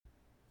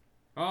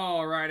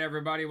All right,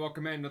 everybody,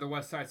 welcome into the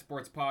West Side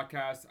Sports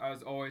Podcast.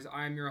 As always,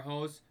 I'm your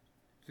host,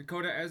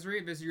 Dakota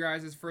Esri. If this is your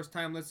guys' first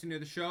time listening to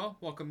the show,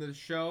 welcome to the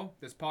show.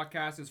 This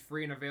podcast is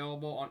free and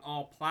available on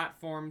all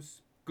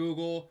platforms: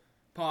 Google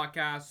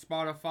Podcasts,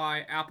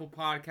 Spotify, Apple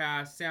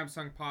Podcasts,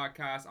 Samsung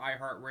Podcasts,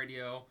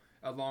 iHeartRadio,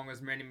 along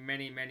with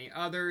many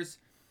others.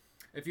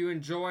 If you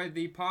enjoy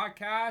the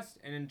podcast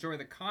and enjoy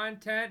the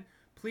content,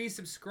 please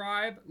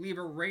subscribe, leave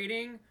a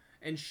rating,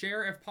 and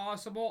share if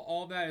possible.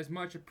 All that is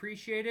much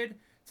appreciated.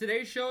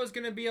 Today's show is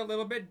going to be a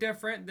little bit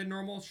different than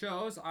normal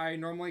shows. I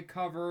normally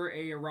cover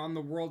a around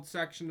the world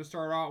section to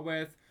start out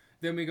with.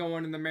 Then we go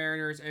into the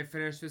Mariners and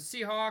finish with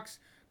Seahawks.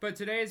 But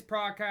today's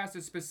podcast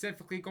is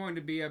specifically going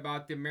to be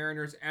about the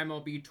Mariners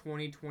MLB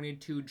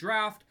 2022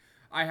 draft.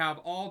 I have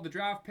all the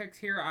draft picks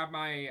here on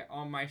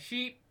my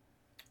sheet.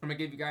 I'm going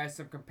to give you guys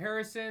some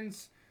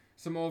comparisons,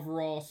 some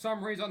overall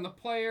summaries on the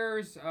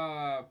players,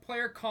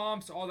 player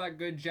comps, all that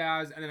good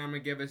jazz, and then I'm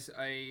going to give us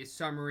a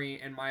summary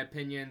and my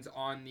opinions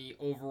on the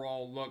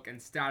overall look and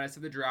status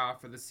of the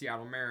draft for the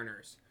Seattle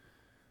Mariners.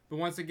 But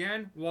once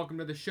again, welcome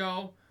to the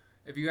show.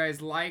 If you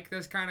guys like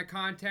this kind of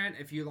content,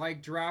 if you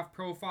like draft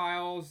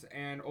profiles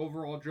and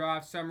overall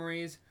draft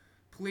summaries,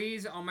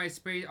 please on my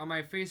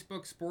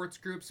Facebook sports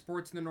group,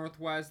 Sports in the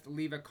Northwest,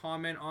 leave a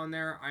comment on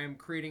there. I am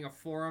creating a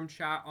forum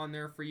chat on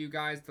there for you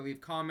guys to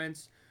leave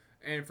comments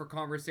and for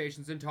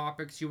conversations and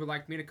topics you would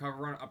like me to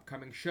cover on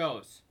upcoming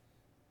shows.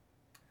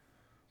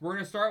 We're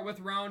going to start with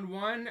round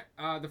one,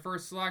 the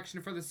first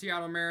selection for the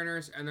Seattle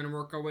Mariners, and then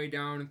work our way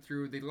down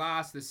through the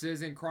last. This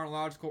is in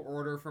chronological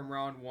order from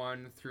round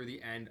one through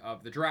the end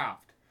of the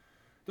draft.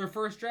 Their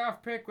first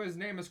draft pick was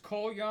named as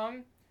Cole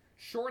Young,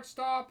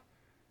 shortstop,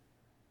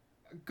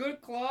 good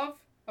glove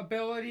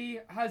ability,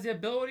 has the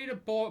ability to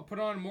put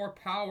on more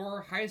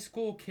power, high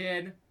school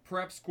kid,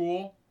 prep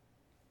school,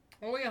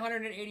 only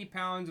 180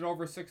 pounds and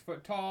over 6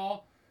 foot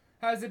tall,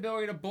 has the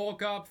ability to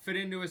bulk up, fit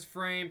into his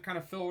frame, kind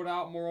of fill it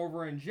out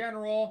moreover in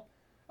general,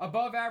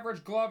 above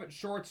average glove at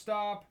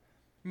shortstop.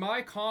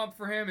 My comp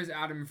for him is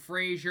Adam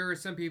Frazier.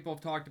 Some people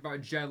have talked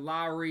about Jed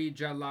Lowry.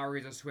 Jed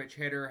Lowry is a switch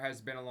hitter,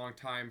 has been a long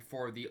time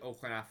for the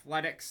Oakland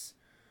Athletics.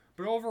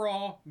 But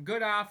overall,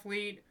 good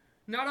athlete.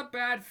 Not a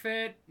bad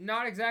fit.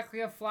 Not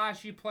exactly a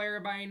flashy player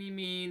by any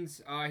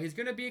means. He's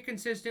going to be a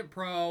consistent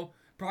pro.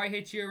 Probably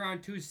hits you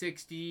around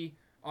 260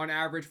 on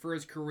average for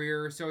his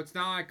career. So it's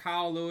not a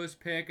Kyle Lewis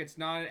pick. It's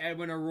not an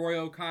Edwin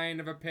Arroyo kind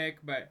of a pick.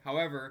 But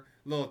however,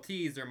 little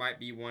tease, there might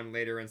be one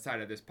later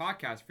inside of this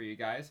podcast for you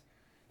guys.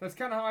 That's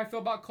kind of how I feel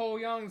about Cole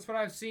Young. That's what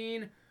I've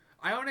seen.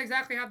 I don't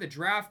exactly have the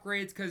draft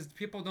grades because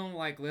people don't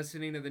like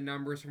listening to the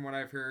numbers from what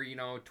I've heard.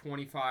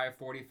 25,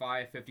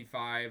 45,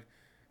 55.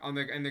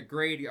 And the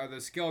grade, the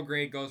skill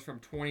grade goes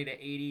from 20 to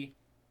 80.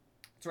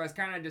 So I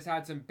kind of just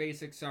had some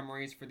basic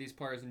summaries for these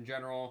players in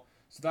general.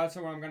 So that's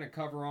what I'm going to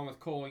cover on with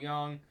Cole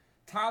Young.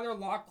 Tyler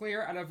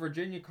Locklear out of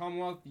Virginia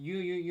Commonwealth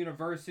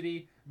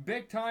University.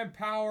 Big time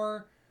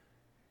power.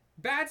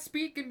 Bad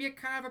speed can be a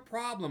kind of a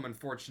problem,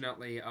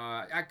 unfortunately.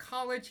 At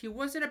college, he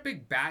wasn't a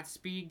big bat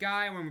speed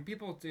guy. When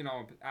people,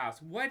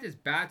 ask, what does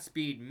bat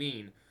speed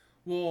mean?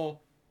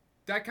 Well,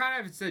 that kind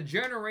of, it's a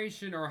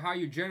generation or how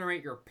you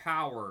generate your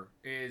power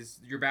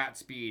is your bat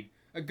speed.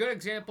 A good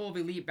example of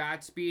elite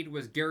bat speed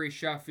was Gary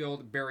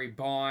Sheffield, Barry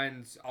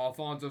Bonds,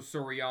 Alfonso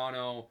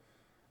Soriano.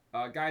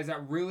 Guys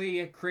that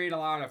really create a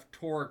lot of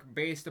torque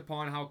based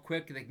upon how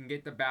quick they can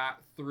get the bat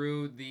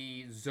through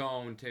the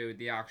zone to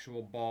the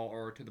actual ball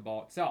or to the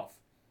ball itself.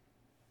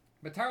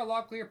 But Tyler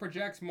Locklear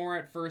projects more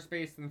at first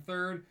base than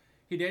third.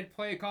 He did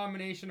play a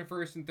combination of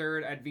first and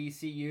third at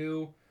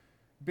VCU.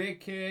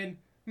 Big kid,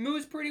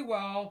 moves pretty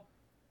well.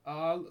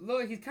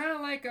 Look, he's kind of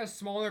like a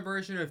smaller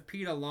version of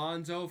Pete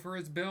Alonso for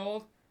his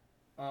build.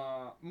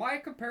 My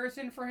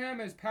comparison for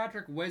him is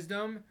Patrick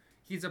Wisdom.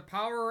 He's a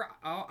power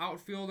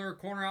outfielder,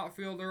 corner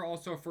outfielder,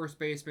 also first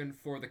baseman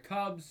for the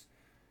Cubs.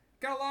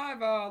 Got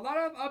a lot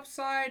of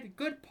upside,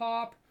 good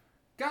pop.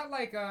 Got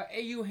like a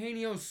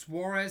Eugenio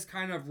Suarez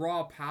kind of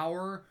raw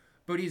power,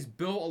 but he's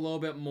built a little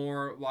bit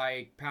more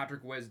like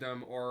Patrick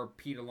Wisdom or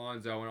Pete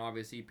Alonso, and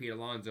obviously Pete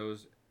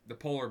Alonso's the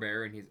polar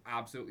bear, and he's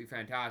absolutely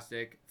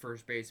fantastic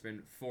first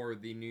baseman for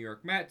the New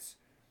York Mets.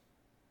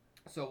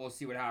 So we'll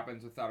see what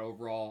happens with that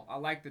overall. I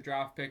like the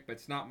draft pick, but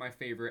it's not my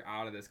favorite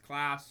out of this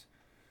class.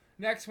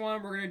 Next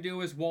one we're going to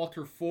do is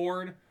Walter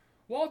Ford.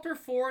 Walter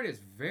Ford is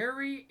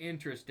very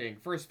interesting.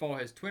 First of all,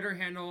 his Twitter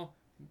handle,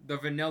 the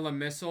Vanilla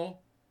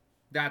Missile,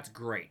 that's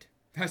great.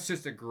 That's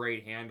just a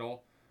great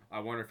handle.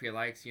 I wonder if he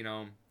likes,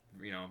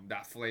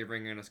 that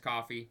flavoring in his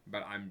coffee,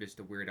 but I'm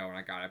just a weirdo and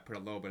I gotta put a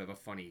little bit of a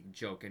funny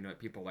joke into it.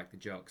 People like the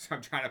joke, so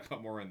I'm trying to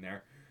put more in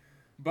there.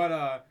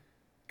 But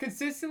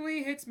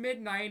consistently hits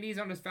mid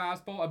 90s on his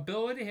fastball,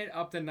 ability to hit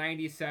up to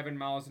 97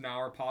 miles an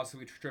hour,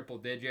 possibly triple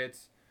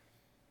digits.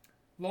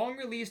 Long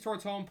release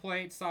towards home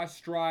plate /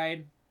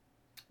 stride.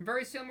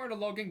 Very similar to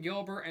Logan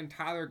Gilbert and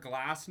Tyler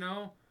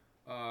Glasnow.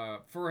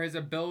 For his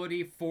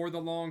ability for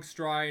the long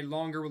stride,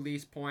 longer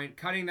release point,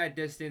 cutting that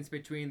distance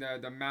between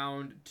the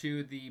mound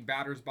to the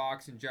batter's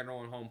box in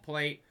general and home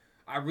plate.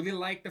 I really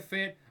like the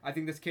fit. I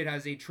think this kid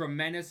has a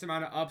tremendous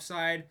amount of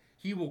upside.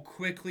 He will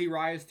quickly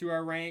rise through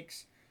our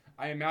ranks.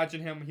 I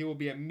imagine he will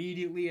be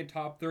immediately in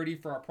top 30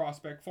 for our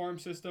prospect farm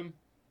system.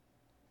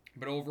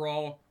 But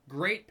overall,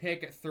 great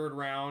pick at third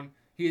round.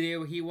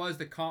 He was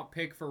the comp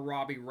pick for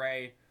Robbie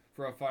Ray,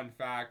 for a fun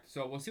fact.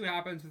 So we'll see what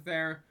happens with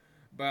there.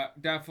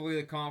 But definitely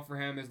the comp for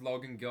him is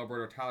Logan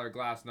Gilbert or Tyler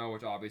Glasnow,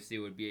 which obviously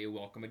would be a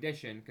welcome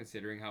addition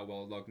considering how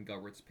well Logan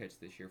Gilbert's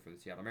pitched this year for the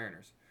Seattle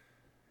Mariners.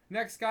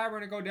 Next guy we're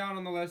going to go down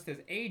on the list is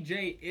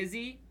A.J.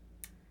 Izzy.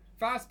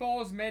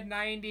 Fastball is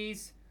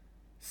mid-90s.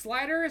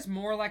 Slider is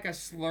more like a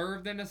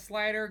slurve than a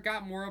slider.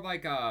 Got more of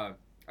like a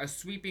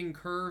sweeping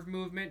curve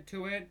movement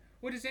to it,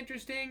 which is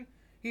interesting.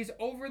 He's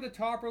over the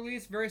top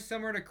release, very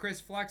similar to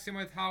Chris Flexen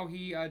with how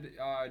he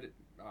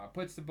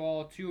puts the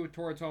ball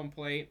towards home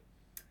plate.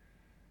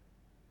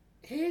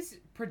 His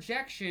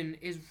projection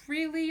is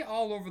really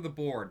all over the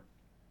board.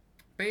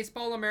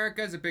 Baseball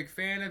America is a big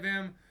fan of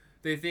him.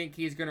 They think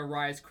he's going to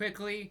rise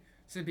quickly.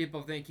 Some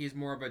people think he's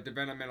more of a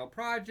developmental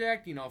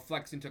project. You know,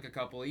 Flexen took a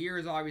couple of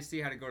years,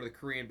 obviously, had to go to the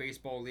Korean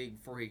Baseball League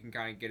before he can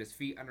kind of get his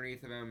feet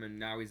underneath of him, and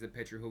now he's the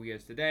pitcher who he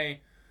is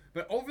today.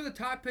 But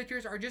over-the-top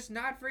pitchers are just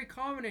not very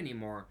common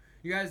anymore.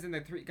 You guys in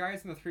the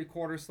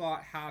three-quarter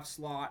slot, half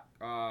slot,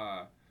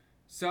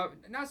 so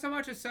not so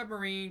much a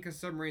submarine, because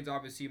submarine's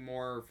obviously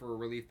more for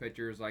relief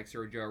pitchers like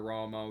Sergio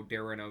Romo,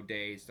 Darren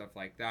O'Day, stuff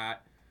like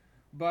that.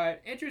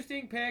 But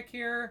interesting pick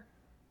here.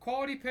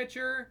 Quality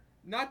pitcher.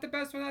 Not the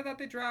best one that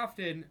they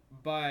drafted,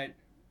 but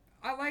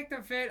I like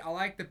the fit. I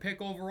like the pick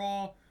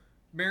overall.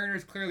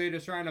 Mariners clearly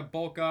just trying to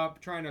bulk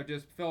up, trying to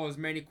just fill as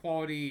many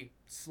quality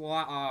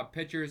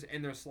pitchers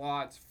in their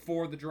slots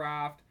for the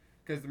draft,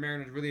 because the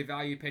Mariners really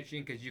value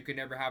pitching, because you can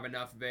never have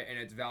enough of it, and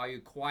it's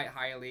valued quite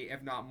highly,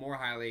 if not more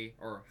highly,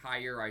 or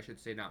higher, I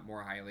should say, not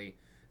more highly,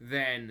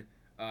 than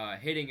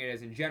hitting it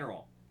is in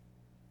general.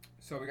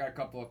 So we got a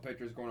couple of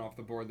pitchers going off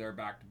the board there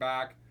back to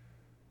back.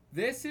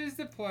 This is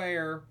the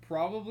player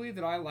probably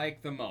that I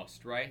like the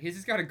most, right? He's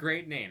just got a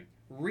great name.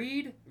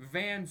 Reed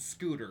Van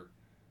Scooter.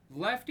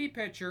 Lefty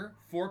pitcher,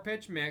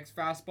 4-pitch mix.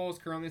 Fastball is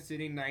currently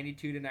sitting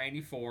 92 to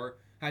 94.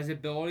 Has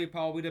ability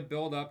probably to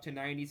build up to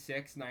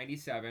 96,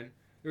 97.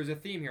 There's a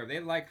theme here. They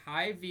like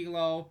high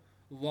velo,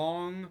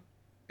 long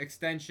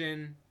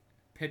extension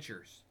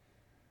pitchers.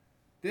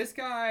 This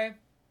guy,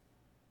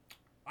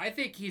 I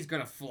think he's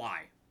going to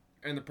fly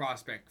in the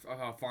prospect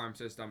farm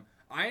system.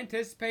 I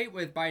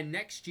anticipate by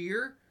next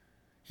year,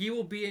 he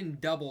will be in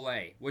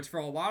Double-A, which for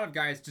a lot of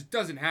guys just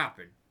doesn't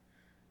happen.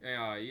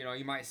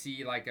 You might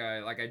see like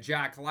a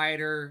Jack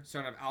Leiter,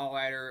 son of Al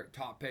Leiter,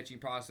 top pitching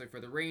prospect for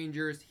the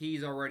Rangers.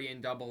 He's already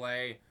in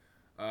Double-A.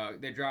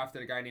 They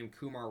drafted a guy named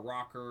Kumar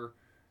Rocker.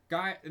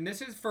 And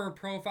this is for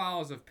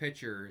profiles of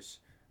pitchers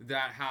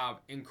that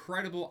have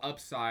incredible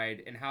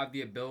upside and have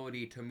the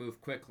ability to move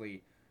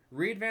quickly.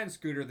 Reed Van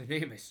Scooter, the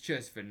name is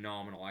just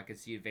phenomenal. I could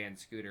see Van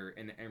Scooter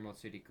in the Emerald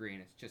City Green.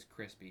 It's just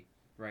crispy,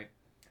 right?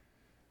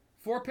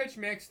 4-pitch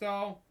mix,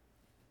 though.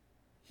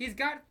 He's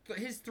got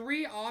his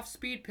 3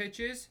 off-speed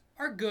pitches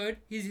are good.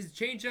 His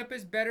changeup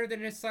is better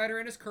than his slider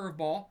and his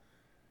curveball.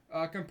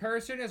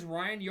 Comparison is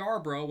Ryan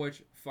Yarbrough,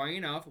 which, funny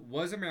enough,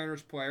 was a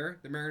Mariners player.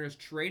 The Mariners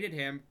traded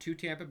him to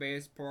Tampa Bay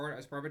as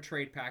part of a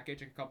trade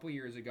package a couple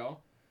years ago.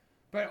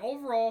 But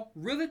overall,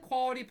 really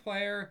quality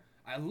player.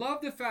 I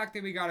love the fact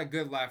that we got a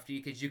good lefty,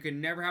 because you can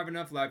never have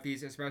enough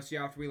lefties, especially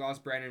after we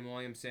lost Brandon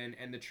Williamson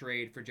and the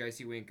trade for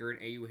Jesse Winker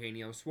and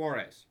Eugenio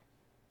Suarez.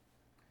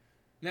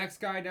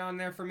 Next guy down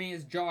there for me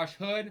is Josh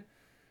Hood.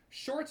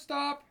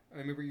 Shortstop.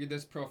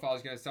 This profile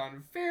is going to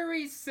sound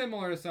very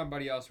similar to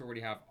somebody else we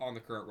already have on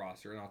the current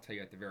roster, and I'll tell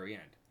you at the very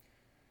end.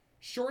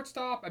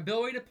 Shortstop,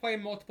 ability to play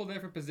multiple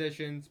different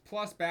positions,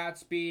 plus bat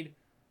speed,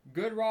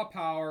 good raw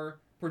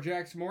power,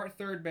 projects more at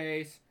third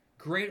base,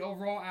 great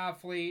overall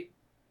athlete.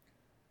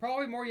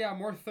 Probably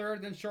more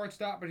third than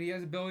shortstop, but he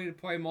has ability to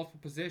play multiple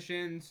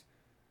positions.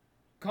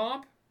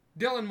 Comp,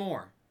 Dylan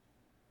Moore.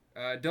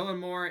 Dylan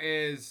Moore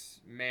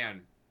is,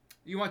 man,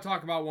 you want to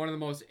talk about one of the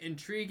most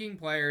intriguing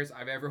players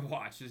I've ever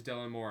watched is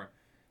Dylan Moore.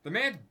 The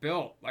man's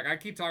built. Like, I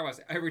keep talking about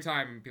this every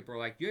time people are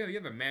like, you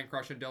have a man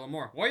crush on Dylan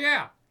Moore. Well,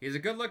 yeah, he's a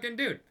good-looking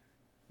dude.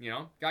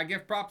 Gotta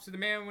give props to the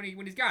man when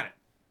he's got it.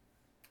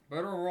 But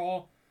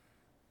overall,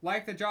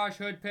 like the Josh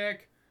Hood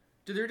pick,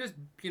 they're just,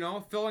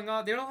 filling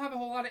out. They don't have a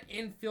whole lot of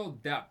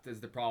infield depth is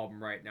the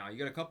problem right now. You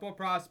got a couple of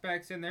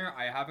prospects in there.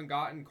 I haven't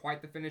gotten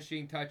quite the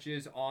finishing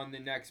touches on the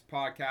next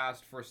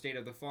podcast for State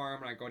of the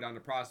Farm when I go down to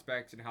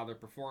prospects and how they're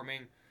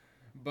performing.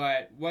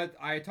 But what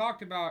I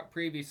talked about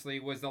previously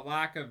was the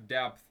lack of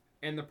depth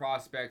in the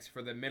prospects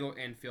for the middle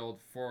infield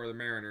for the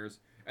Mariners.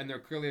 And they're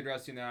clearly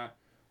addressing that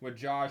with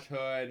Josh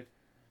Hood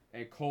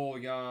and Cole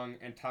Young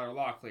and Tyler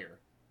Locklear.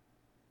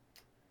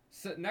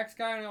 So next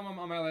guy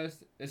on my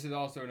list, this is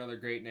also another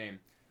great name.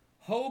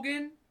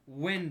 Hogan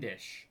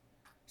Windish.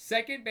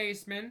 Second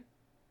baseman,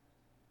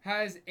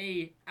 has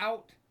a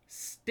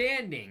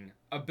outstanding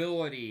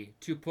ability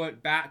to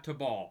put bat to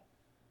ball.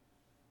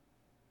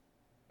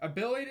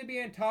 Ability to be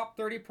in top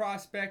 30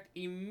 prospect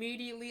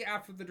immediately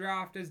after the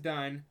draft is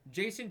done.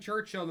 Jason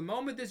Churchill, the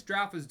moment this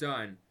draft was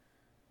done,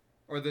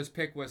 this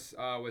pick was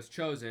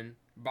chosen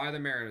by the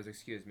Mariners,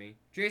 excuse me,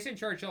 Jason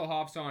Churchill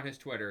hops on his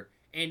Twitter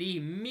and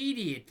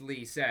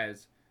immediately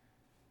says,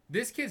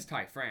 "This kid's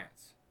Ty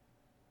France."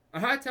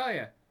 And I tell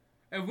you,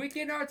 if we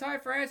get our Ty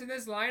France in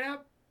this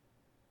lineup,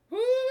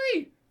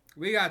 whoo-wee,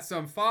 we got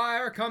some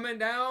fire coming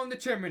down the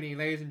chimney,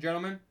 ladies and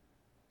gentlemen.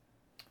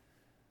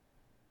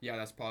 Yeah,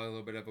 that's probably a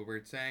little bit of a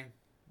weird saying,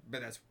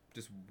 but that's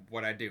just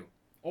what I do.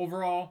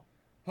 Overall,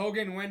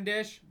 Hogan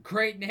Windish,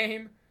 great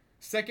name,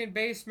 second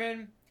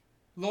baseman.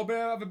 A little bit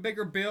of a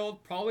bigger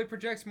build, probably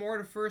projects more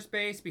to first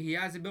base, but he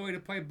has the ability to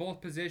play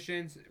both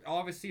positions.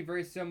 Obviously,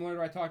 very similar to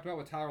what I talked about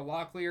with Tyler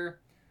Locklear.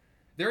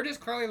 They're just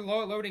clearly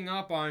loading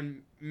up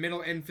on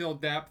middle infield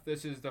depth.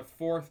 This is the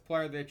fourth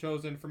player they've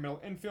chosen for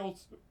middle infield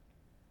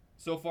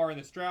so far in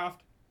this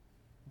draft.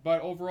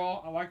 But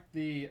overall, I like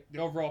the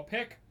overall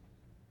pick.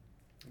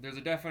 There's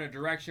a definite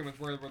direction with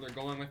where they're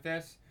going with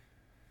this.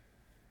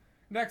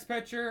 Next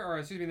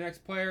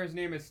next player, his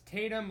name is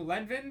Tatum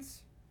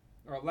Levins.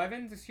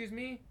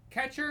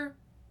 Catcher.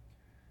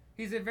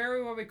 He's a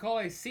very, what we call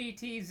a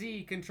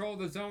CTZ, control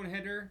the zone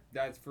hitter.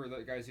 That's, for the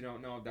guys who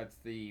don't know, that's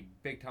the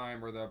big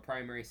time or the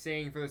primary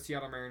saying for the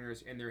Seattle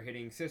Mariners in their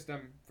hitting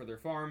system for their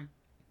farm.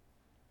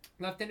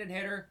 Left-handed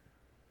hitter.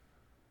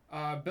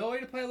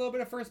 Ability to play a little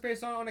bit of first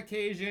base on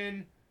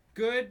occasion.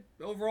 Good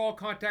overall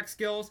contact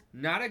skills.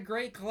 Not a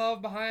great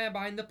glove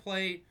behind the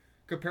plate.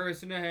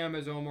 Comparison to him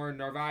is Omar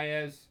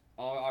Narvaez.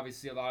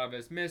 Obviously, a lot of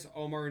us miss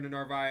Omar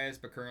Narvaez,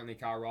 but currently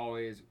Kyle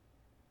Raleigh is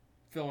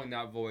filling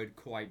that void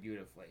quite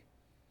beautifully.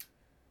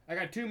 I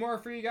got two more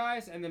for you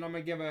guys, and then I'm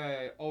going to give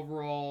a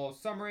overall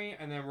summary,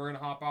 and then we're going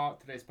to hop out.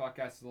 Today's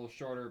podcast is a little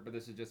shorter, but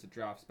this is just a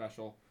draft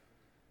special.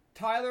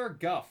 Tyler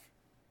Guff.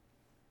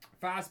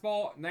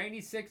 Fastball,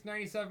 96,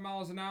 97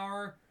 miles an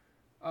hour.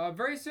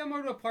 Very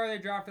similar to a player they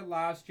drafted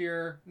last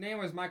year. Name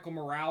was Michael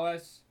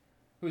Morales,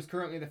 who's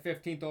currently the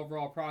 15th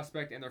overall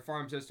prospect in their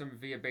farm system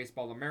via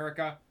Baseball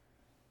America.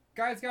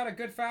 Guy's got a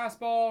good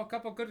fastball, a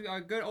couple good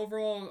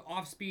overall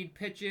off-speed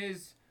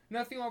pitches.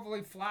 Nothing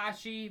overly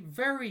flashy.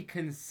 Very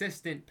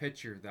consistent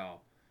pitcher, though.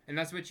 And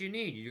that's what you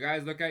need. You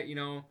guys look at,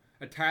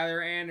 a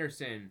Tyler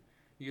Anderson.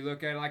 You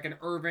look at like an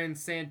Irvin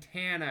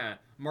Santana,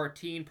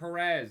 Martin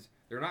Perez.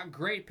 They're not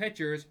great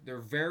pitchers. They're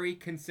very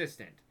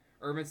consistent.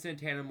 Irvin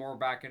Santana more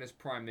back in his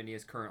prime than he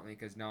is currently,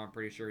 because now I'm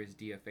pretty sure he's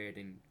DFA'd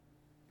and,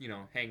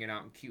 hanging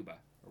out in Cuba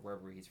or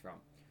wherever he's from.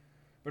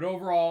 But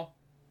overall,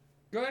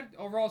 good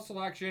overall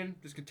selection.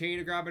 Just continue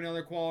to grab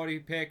another quality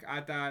pick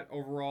at that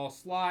overall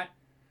slot.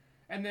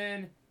 And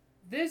then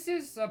this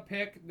is a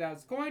pick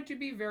that's going to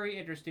be very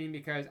interesting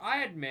because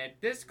I admit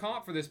this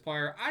comp for this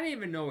player I didn't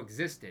even know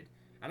existed.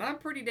 And I'm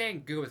pretty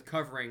dang good with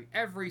covering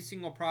every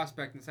single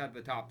prospect inside of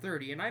the top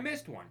 30, and I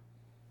missed one.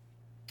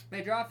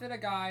 They drafted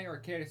a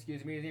kid,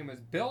 his name was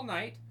Bill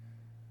Knight.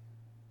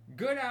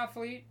 Good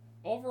athlete.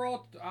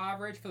 Overall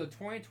average for the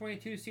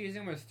 2022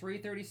 season was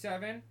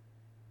 .337.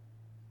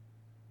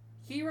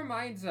 He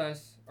reminds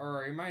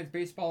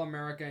Baseball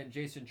America and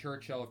Jason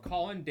Churchill of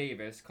Colin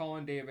Davis.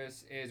 Colin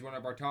Davis is one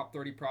of our top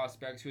 30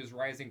 prospects who is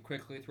rising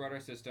quickly throughout our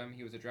system.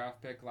 He was a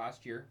draft pick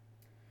last year.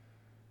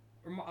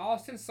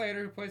 Austin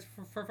Slater, who plays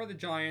for the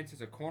Giants,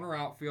 is a corner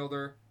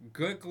outfielder.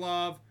 Good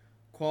glove,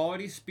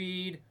 quality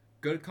speed,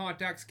 good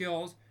contact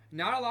skills.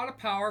 Not a lot of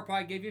power,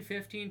 probably give you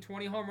 15,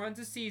 20 home runs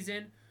a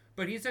season,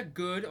 but he's a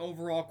good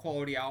overall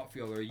quality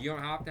outfielder. You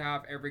don't have to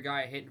have every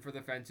guy hitting for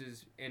the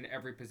fences in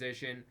every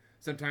position.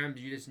 Sometimes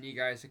you just need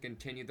guys to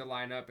continue the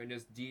lineup and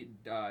just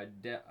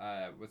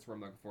what's the word I'm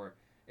looking for?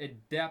 It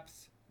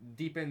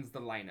deepens the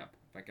lineup.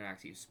 If I can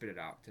actually spit it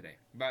out today.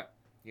 But,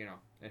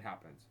 it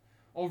happens.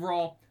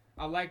 Overall,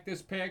 I like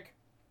this pick.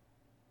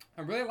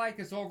 I really like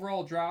this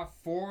overall draft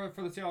for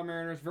the Seattle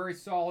Mariners. Very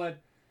solid.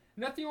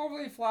 Nothing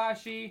overly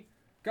flashy.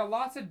 Got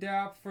lots of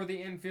depth for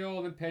the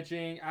infield and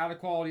pitching. Add a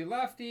quality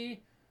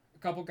lefty. A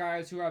couple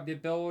guys who have the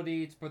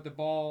ability to put the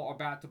ball or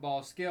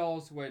bat-to-ball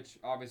skills, which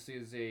obviously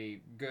is a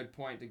good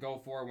point to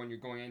go for when you're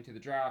going into the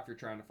draft. You're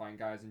trying to find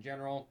guys in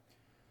general.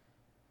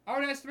 I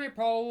would estimate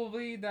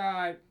probably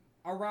that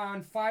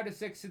around 5 to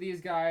 6 of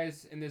these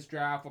guys in this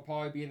draft will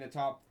probably be in the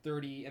top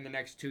 30 in the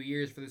next 2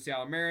 years for the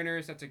Seattle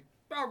Mariners. That's a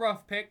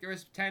rough pick.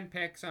 There's 10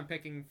 picks. I'm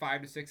picking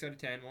 5 to 6 out of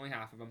 10, only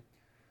half of them.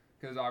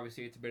 Because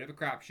obviously it's a bit of a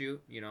crapshoot,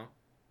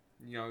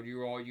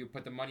 you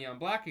put the money on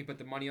black, you put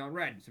the money on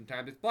red.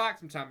 Sometimes it's black,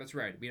 sometimes it's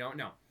red. We don't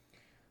know.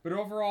 But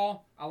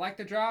overall, I like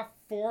the draft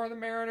for the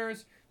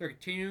Mariners. They're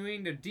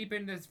continuing to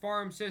deepen this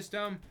farm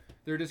system.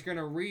 They're just going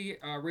to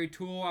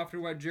retool after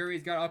what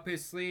Jerry's got up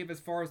his sleeve as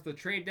far as the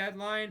trade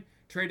deadline.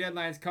 Trade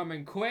deadline's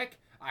coming quick.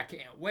 I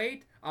can't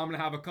wait. I'm going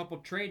to have a couple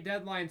trade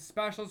deadline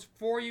specials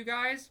for you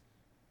guys.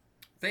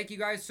 Thank you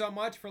guys so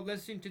much for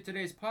listening to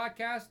today's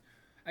podcast.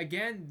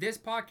 Again, this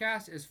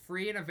podcast is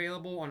free and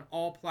available on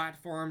all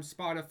platforms: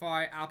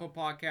 Spotify, Apple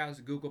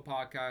Podcasts, Google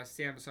Podcasts,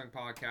 Samsung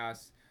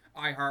Podcasts,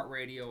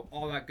 iHeartRadio,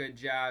 all that good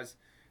jazz.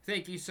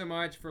 Thank you so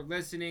much for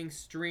listening,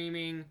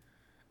 streaming,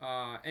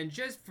 and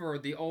just for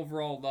the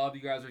overall love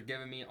you guys are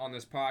giving me on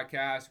this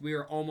podcast. We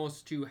are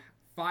almost to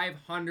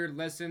 500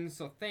 listens,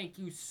 so thank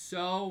you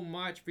so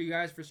much for you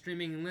guys for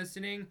streaming and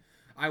listening.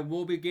 I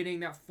will be getting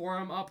that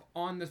forum up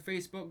on the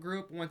Facebook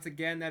group. Once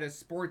again, that is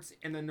Sports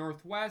in the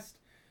Northwest.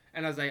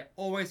 And as I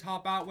always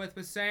hop out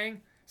with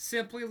saying,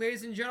 simply,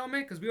 ladies and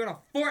gentlemen, because we were on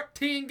a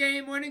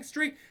 14-game winning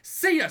streak,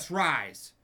 see us rise.